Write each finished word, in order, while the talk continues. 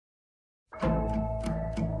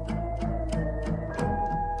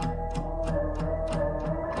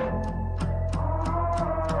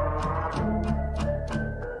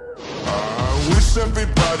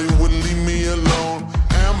everybody would leave me alone.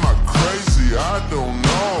 Am I crazy? I don't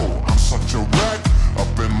know. I'm such a wreck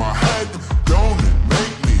up in my head. Don't it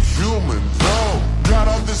make me human though? Got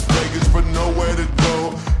all this baggage but nowhere to go.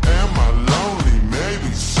 Am I lonely?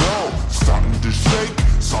 Maybe so. Starting to shake,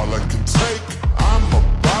 it's all I can take. I'm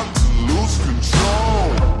about to lose control.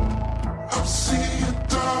 I'm seeing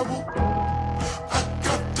double. I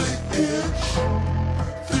got the itch.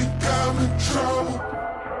 Think I'm in trouble.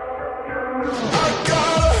 I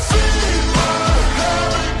gotta feed my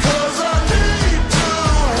habit 'cause I need to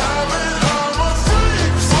have it. I'm a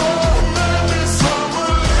freak for madness. I'm a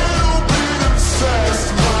little bit obsessed.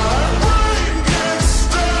 My brain gets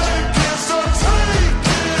static, can't stop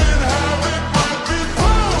taking habit. Might be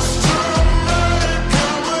post-traumatic.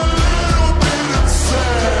 I'm a little bit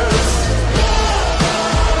obsessed.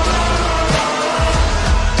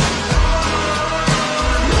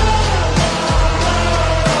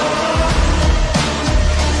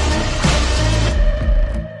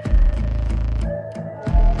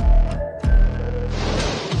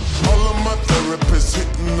 All of my therapists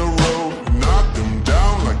hitting the road, knock them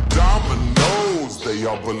down like dominoes. They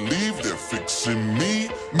all believe they're fixing me.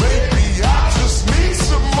 Maybe I just need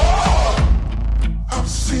some more. I'm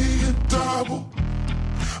seeing double.